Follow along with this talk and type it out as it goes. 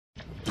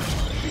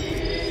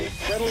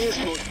Erlös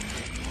code.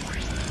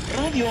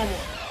 Radio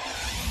Amor.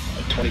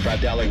 A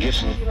 $25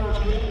 gift.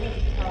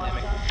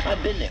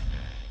 I've been there.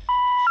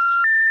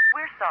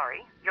 We're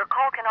sorry. Your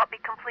call cannot be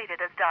completed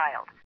as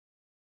dialed.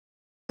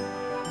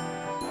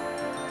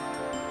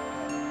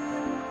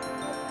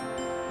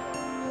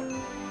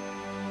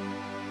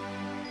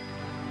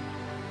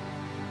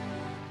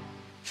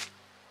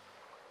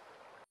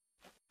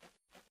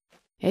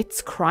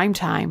 It's crime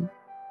time.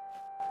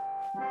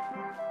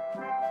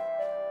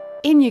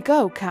 In you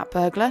go, cat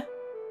burglar.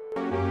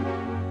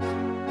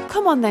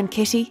 Come on then,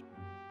 kitty.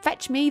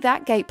 Fetch me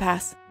that gate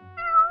pass.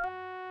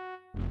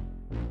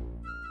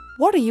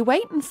 What are you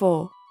waiting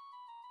for?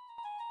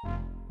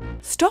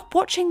 Stop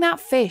watching that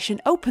fish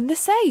and open the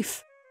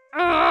safe.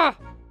 Ah!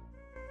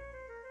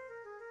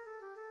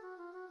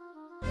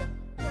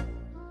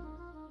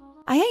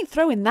 I ain't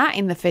throwing that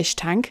in the fish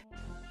tank.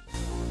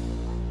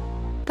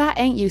 That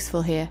ain't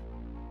useful here.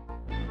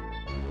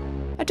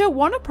 I don't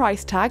want a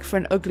price tag for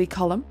an ugly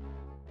column.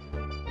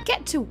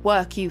 Get to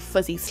work, you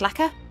fuzzy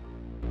slacker.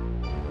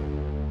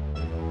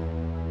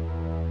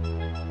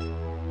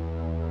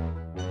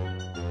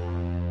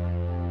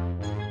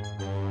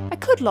 I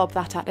could lob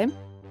that at him,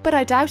 but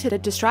I doubt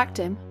it'd distract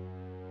him.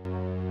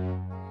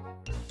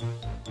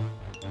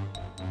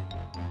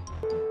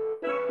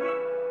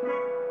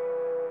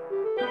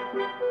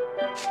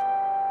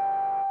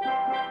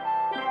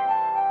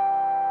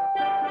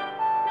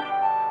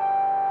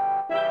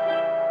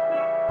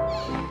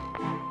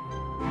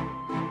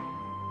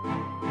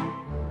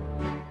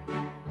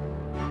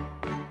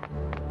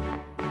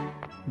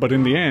 But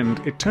in the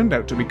end, it turned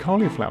out to be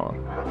cauliflower.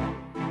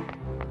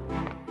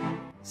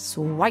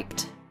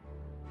 Swiped.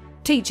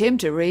 Teach him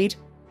to read.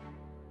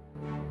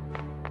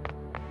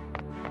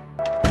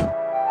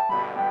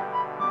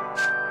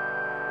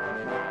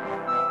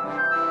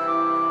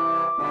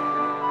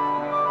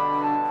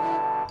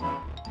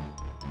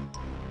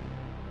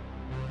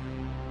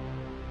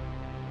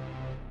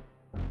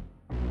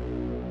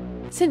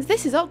 Since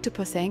this is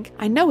octopus ink,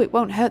 I know it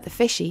won't hurt the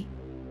fishy.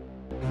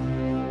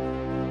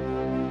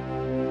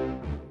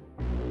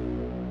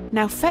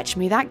 Now fetch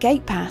me that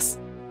gate pass.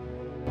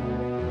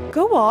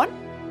 Go on.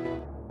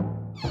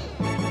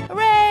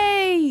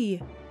 Hooray!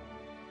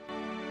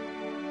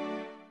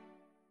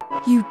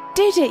 You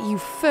did it, you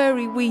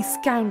furry wee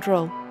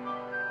scoundrel.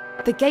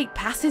 The gate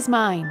pass is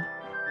mine.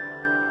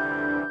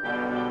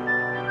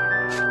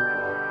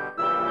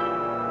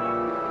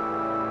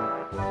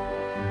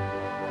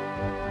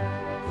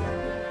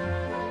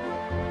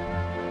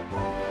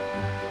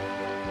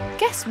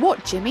 Guess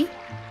what, Jimmy?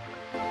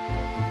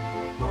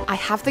 I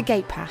have the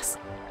gate pass.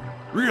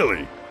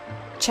 Really?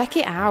 Check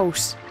it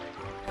out.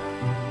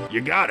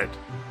 You got it?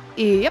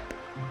 Yep.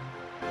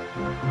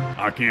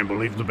 I can't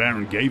believe the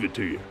Baron gave it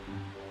to you.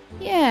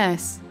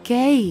 Yes,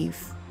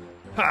 gave.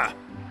 Ha!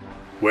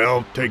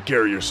 Well, take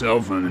care of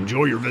yourself and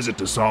enjoy your visit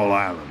to Saul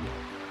Island.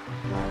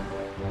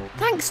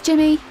 Thanks,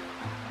 Jimmy.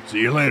 See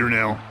you later,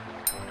 Nell.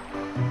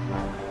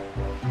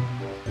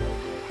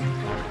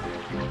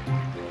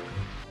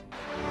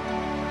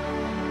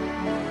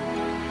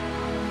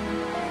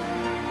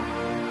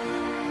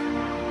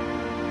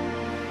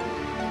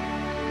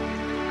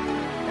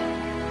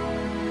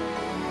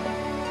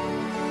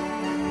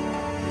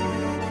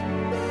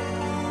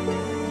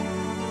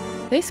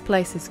 This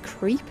place is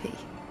creepy.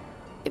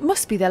 It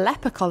must be the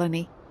leper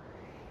colony.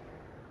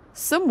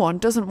 Someone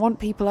doesn't want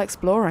people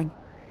exploring.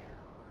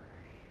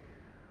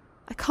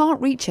 I can't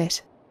reach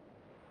it.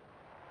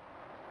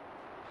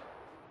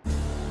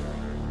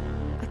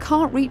 I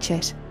can't reach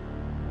it.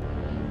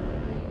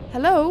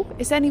 Hello?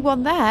 Is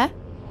anyone there?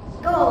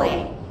 Go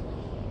away.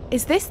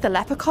 Is this the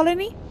leper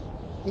colony?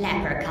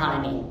 Leper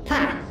colony.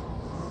 Pah!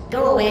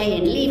 Go away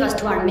and leave us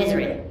to our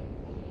misery.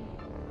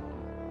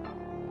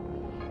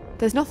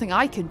 There's nothing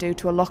I can do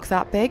to a lock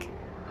that big.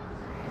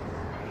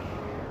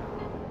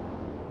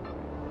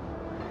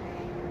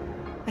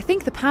 I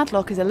think the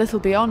padlock is a little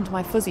beyond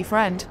my fuzzy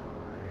friend.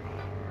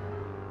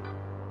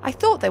 I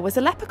thought there was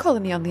a leper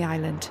colony on the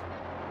island.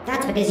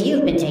 That's because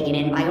you've been taken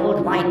in by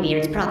old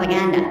Whitebeard's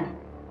propaganda.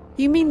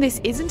 You mean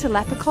this isn't a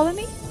leper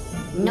colony?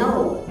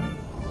 No.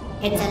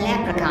 It's a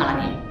leper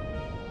colony.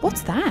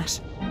 What's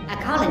that? A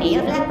colony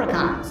of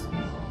leprechauns.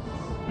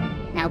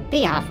 Now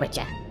be off with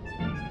you.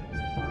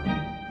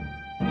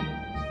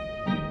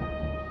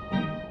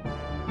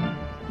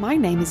 My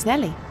name is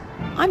Nelly.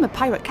 I'm a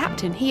pirate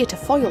captain here to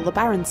foil the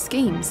Baron's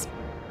schemes.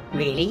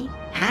 Really?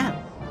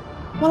 How?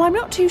 Well, I'm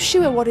not too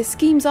sure what his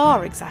schemes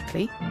are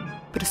exactly,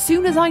 but as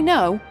soon as I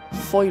know,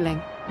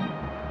 foiling.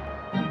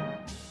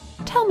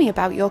 Tell me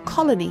about your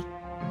colony.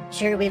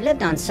 Sure, we've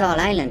lived on Saul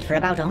Island for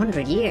about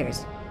 100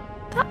 years.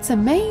 That's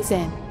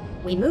amazing.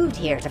 We moved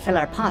here to fill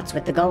our pots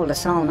with the gold of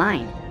Saul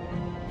mine.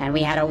 And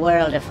we had a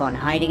world of fun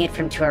hiding it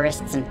from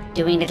tourists and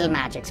doing little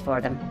magics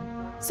for them.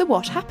 So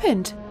what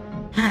happened?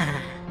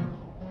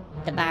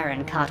 The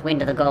Baron caught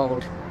wind of the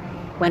gold.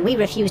 When we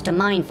refused to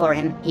mine for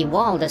him, he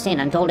walled us in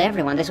and told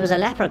everyone this was a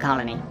leper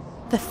colony.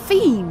 The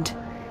fiend!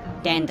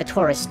 Then the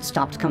tourists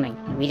stopped coming,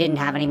 and we didn't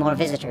have any more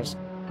visitors.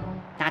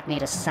 That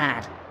made us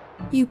sad.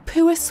 You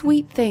poor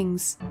sweet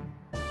things.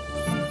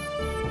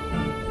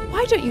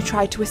 Why don't you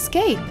try to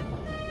escape?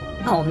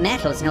 Oh,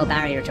 metal's no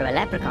barrier to a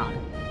leprechaun.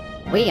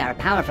 We are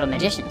powerful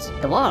magicians.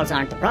 The walls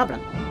aren't the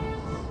problem.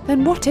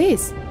 Then what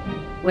is?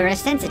 We're a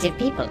sensitive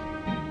people.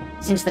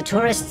 Since the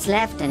tourists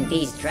left and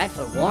these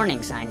dreadful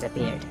warning signs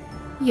appeared,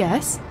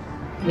 Yes?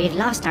 we've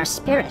lost our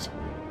spirit.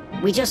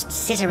 We just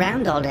sit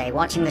around all day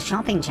watching the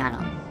shopping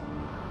channel.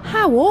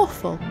 How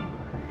awful.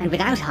 And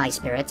without high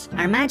spirits,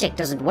 our magic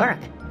doesn't work.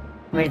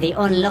 We're the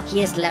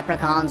unluckiest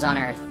leprechauns on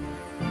Earth.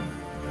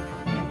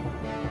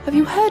 Have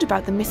you heard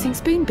about the missing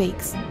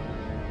Spoonbeaks?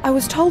 I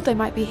was told they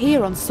might be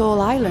here on Saul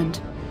Island.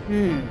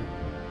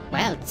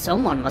 Well,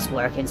 someone must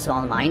work in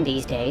Saul Mine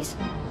these days.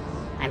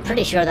 I'm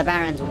pretty sure the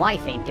Baron's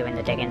wife ain't doing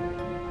the digging.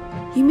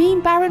 You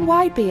mean Baron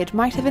Widebeard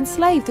might have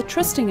enslaved the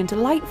trusting and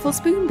delightful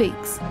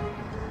Spoonbeaks?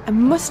 I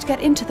must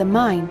get into the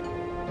mine.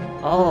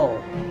 Oh,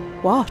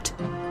 What?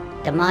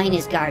 the mine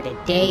is guarded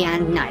day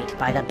and night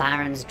by the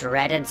Baron's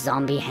dreaded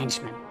zombie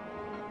henchman.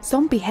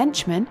 Zombie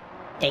henchman?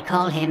 They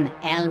call him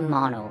El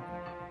Mono.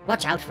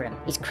 Watch out for him,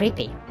 he's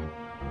creepy.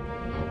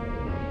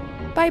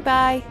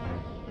 Bye-bye.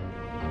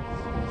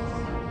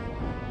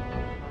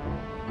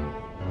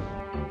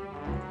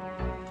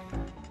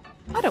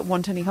 I don't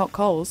want any hot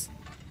coals.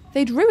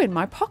 They'd ruin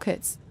my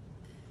pockets.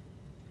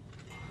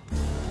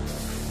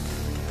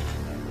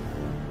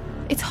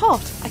 It's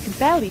hot. I can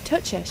barely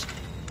touch it.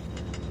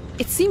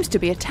 It seems to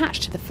be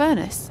attached to the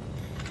furnace.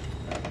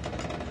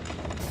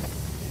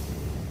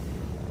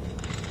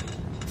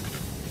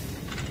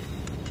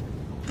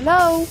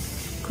 Hello?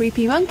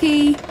 Creepy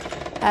monkey?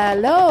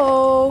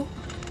 Hello?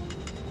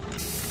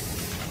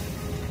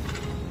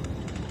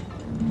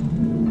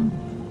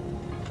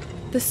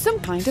 There's some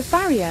kind of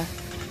barrier.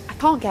 I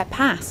can't get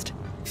past.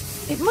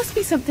 It must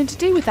be something to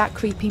do with that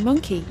creepy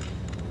monkey.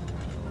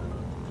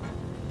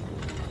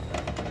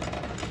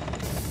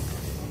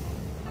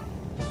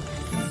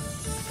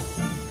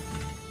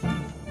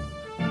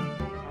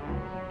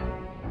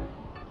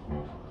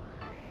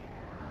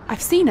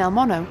 I've seen El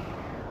Mono,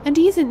 and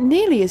he isn't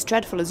nearly as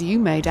dreadful as you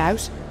made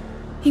out.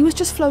 He was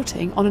just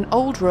floating on an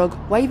old rug,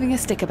 waving a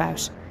stick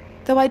about,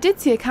 though I did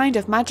see a kind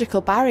of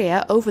magical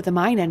barrier over the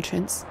mine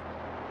entrance.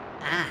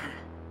 Ah,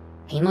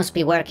 he must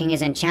be working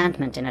his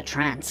enchantment in a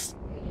trance.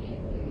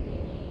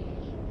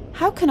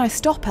 How can I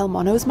stop El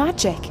Mono's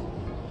magic?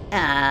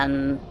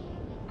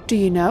 Do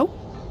you know?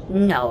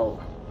 No.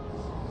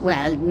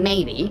 Well,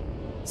 maybe.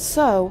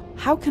 So,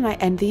 how can I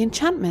end the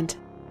enchantment?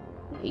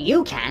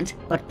 You can't,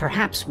 but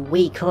perhaps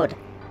we could.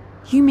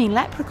 You mean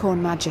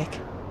leprechaun magic?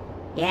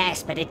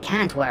 Yes, but it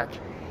can't work.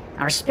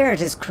 Our spirit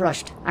is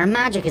crushed. Our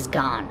magic is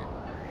gone.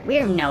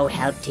 We're no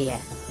help to you.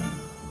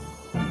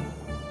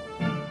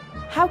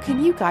 How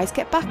can you guys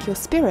get back your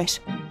spirit?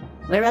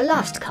 We're a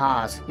lost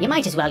cause. You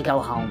might as well go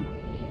home.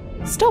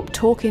 Stop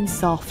talking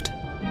soft.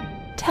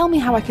 Tell me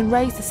how I can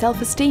raise the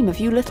self-esteem of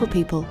you little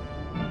people.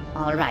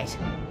 All right.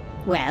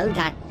 Well,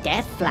 that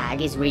death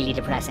flag is really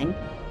depressing.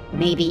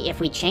 Maybe if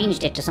we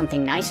changed it to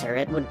something nicer,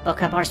 it would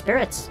buck up our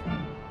spirits.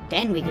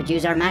 Then we could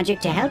use our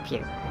magic to help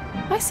you.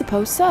 I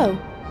suppose so.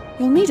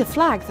 You'll need a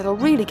flag that'll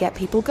really get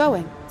people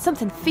going.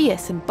 Something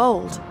fierce and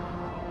bold.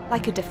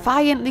 Like a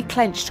defiantly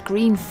clenched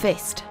green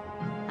fist.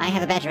 I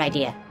have a better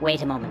idea.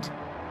 Wait a moment.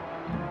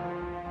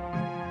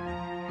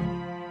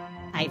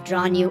 I've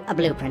drawn you a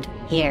blueprint.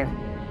 Here.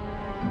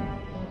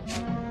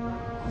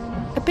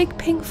 A big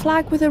pink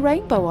flag with a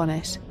rainbow on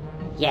it.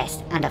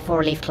 Yes, and a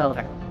 4-leaf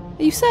clover.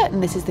 Are you certain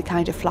this is the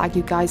kind of flag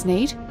you guys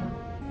need?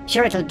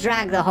 Sure, it'll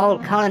drag the whole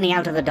colony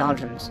out of the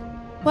doldrums.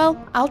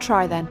 Well, I'll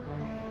try then.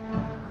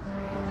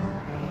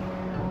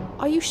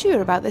 Are you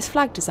sure about this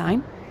flag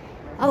design?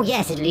 Oh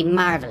yes, it'll be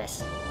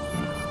marvellous.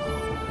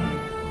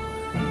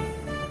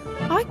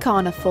 I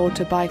can't afford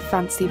to buy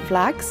fancy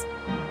flags.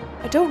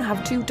 I don't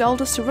have 2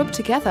 dollars to rub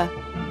together.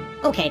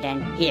 Okay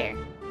then, here.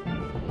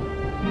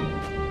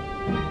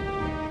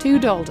 2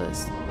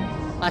 dollars.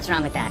 What's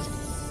wrong with that?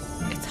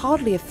 It's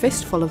hardly a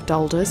fistful of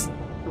dollars.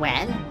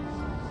 Well,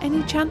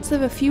 Any chance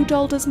of a few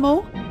dollars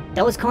more?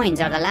 those coins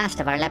are the last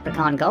of our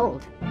leprechaun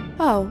gold.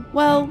 Oh,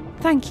 well,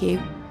 thank you.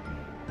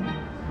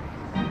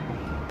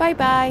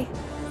 Bye-bye.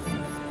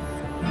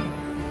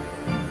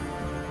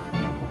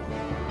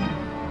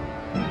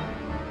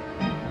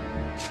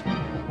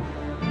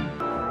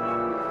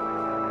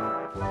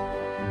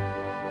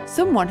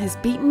 Someone has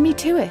beaten me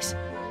to it.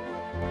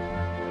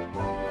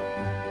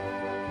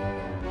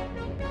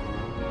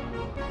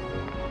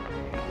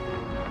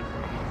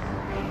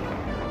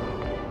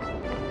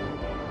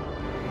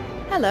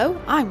 Hello,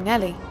 I'm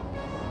Nelly.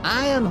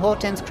 I am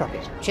Hortense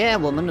Crockett,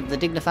 chairwoman of the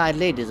Dignified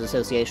Ladies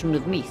Association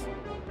of Meath.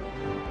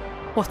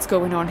 What's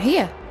going on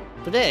here?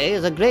 Today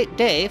is a great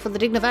day for the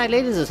Dignified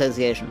Ladies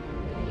Association.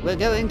 We're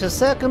going to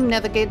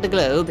circumnavigate the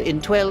globe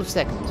in 12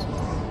 seconds.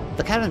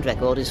 The current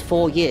record is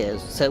 4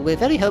 years, so we're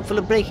very hopeful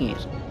of breaking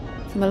it.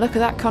 From the look of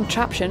that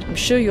contraption, I'm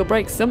sure you'll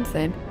break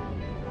something.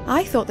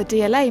 I thought the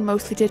DLA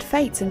mostly did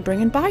fates and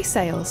bring and buy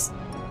sales.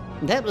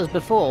 That was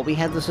before we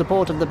had the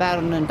support of the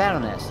Baron and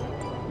Baroness.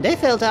 They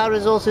felt our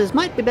resources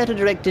might be better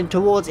directed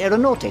towards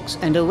aeronautics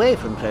and away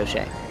from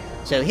crochet.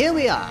 So here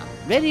we are,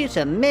 ready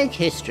to make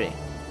history.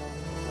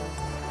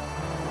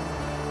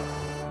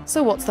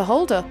 So what's the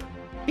hold-up?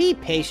 Be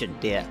patient,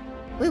 dear.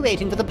 We're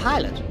waiting for the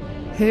pilot.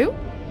 Who?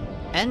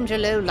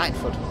 Angelo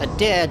Lightfoot, a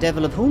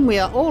daredevil of whom we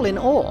are all in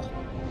awe.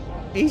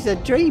 He's a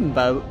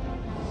dreamboat.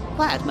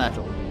 Quiet,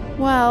 Myrtle.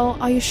 Well,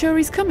 are you sure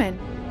he's coming?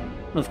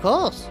 Of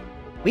course.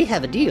 We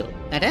have a deal,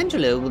 and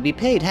Angelo will be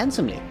paid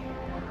handsomely.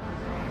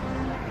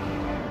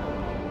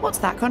 What's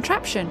that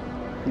contraption?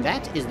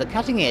 That is the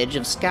cutting edge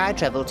of sky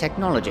travel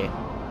technology.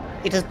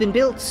 It has been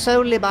built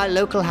solely by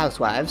local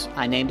housewives.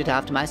 I named it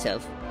after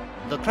myself.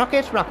 The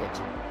Crockett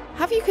Rocket.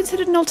 Have you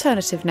considered an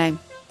alternative name?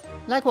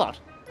 Like what?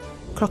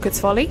 Crockett's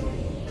Folly?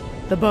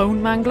 The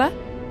Bone Mangler?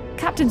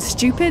 Captain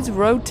Stupid's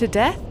Road to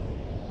Death?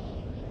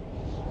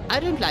 I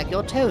don't like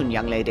your tone,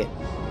 young lady.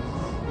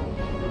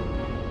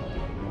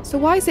 So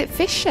why is it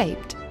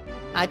fish-shaped?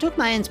 I took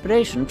my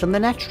inspiration from the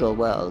natural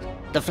world,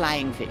 the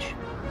flying fish.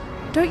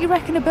 Don't you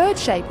reckon a bird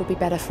shape would be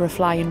better for a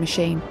flying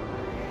machine?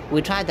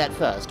 We tried that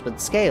first,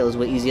 but scales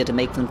were easier to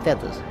make than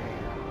feathers.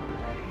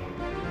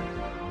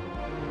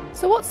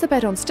 So what's the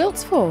bed on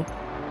stilts for?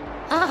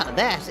 Ah,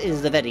 that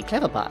is the very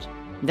clever part.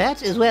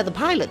 That is where the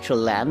pilot shall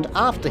land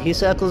after he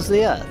circles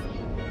the Earth.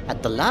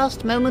 At the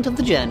last moment of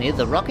the journey,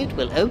 the rocket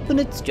will open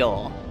its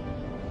jaw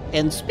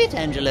and spit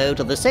Angelo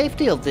to the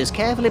safety of this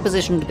carefully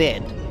positioned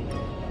bed.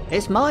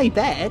 It's my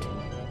bed.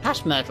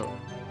 Hush, Myrtle.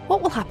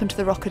 What will happen to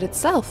the rocket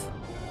itself?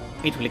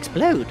 It will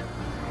explode.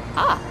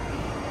 Ah!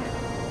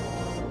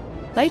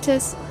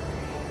 Laters.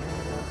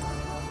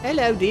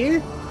 Hello,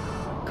 dear.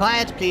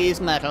 Quiet,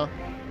 please, Myrtle.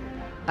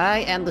 I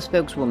am the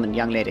spokeswoman,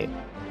 young lady.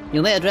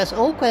 You may address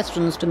all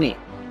questions to me.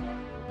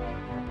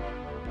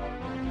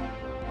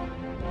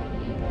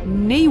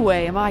 No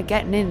way am I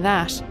getting in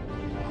that.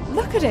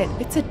 Look at it,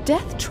 it's a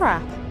death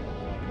trap.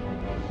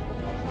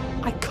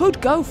 I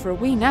could go for a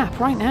wee nap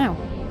right now.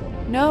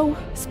 No,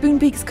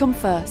 Spoonbeaks come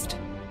first.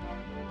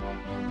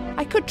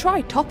 I could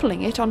try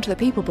toppling it onto the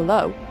people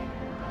below.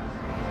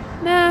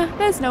 Nah,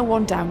 there's no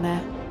one down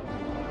there.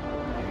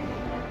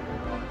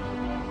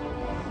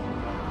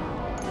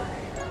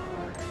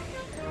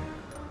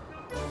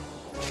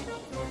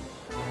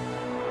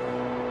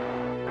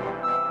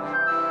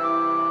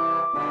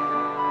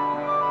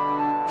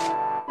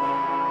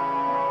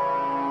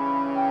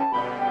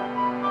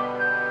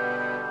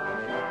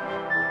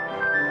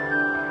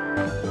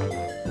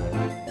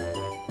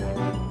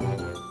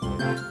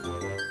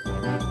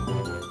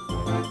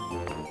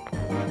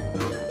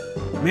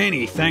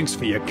 Many thanks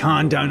for your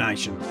kind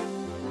donation.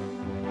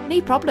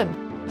 No problem.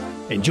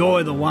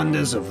 Enjoy the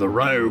wonders of the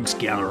Rogues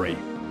Gallery.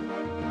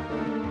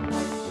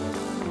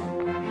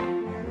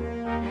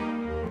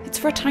 It's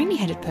for a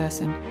tiny-headed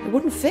person. It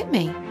wouldn't fit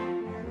me.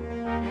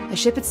 A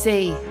ship at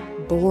sea.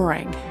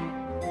 Boring.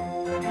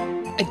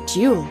 A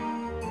duel.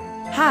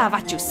 Have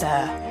at you, sir.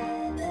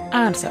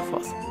 And so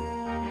forth.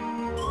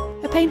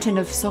 A painting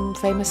of some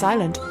famous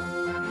island.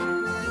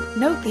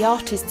 Note the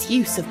artist's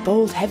use of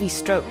bold, heavy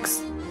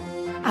strokes.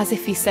 As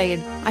if he's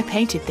saying, I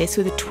painted this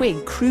with a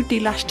twig crudely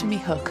lashed to me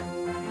hook.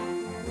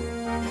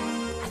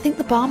 I think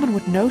the barman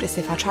would notice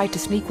if I tried to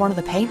sneak one of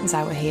the paintings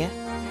out of here.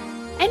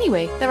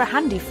 Anyway, there are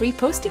handy free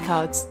postie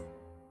cards.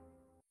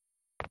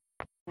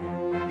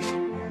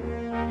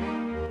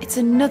 It's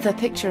another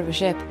picture of a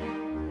ship.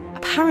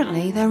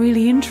 Apparently, they're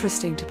really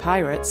interesting to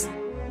pirates.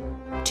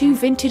 2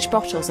 vintage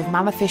bottles of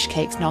mama fish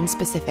cakes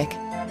non-specific.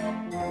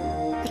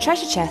 A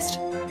treasure chest.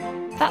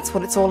 That's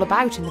what it's all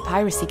about in the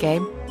piracy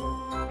game.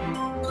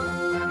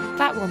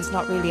 That one's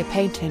not really a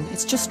painting,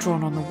 it's just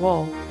drawn on the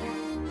wall.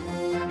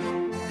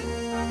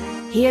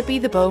 Here be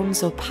the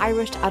bones of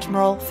Pirate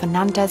Admiral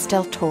Fernandez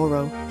del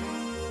Toro,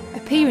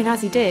 appearing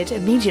as he did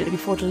immediately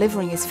before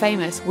delivering his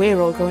famous "We're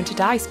all going to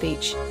die"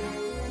 speech.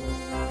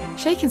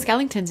 Shaking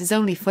Skellingtons is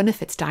only fun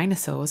if it's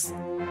dinosaurs.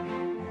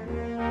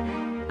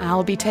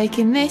 I'll be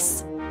taking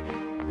this.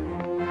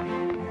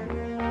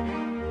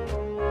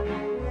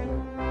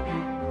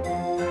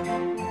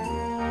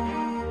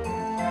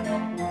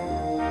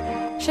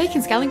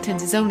 Shaking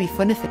Skellingtons is only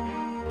fun if it...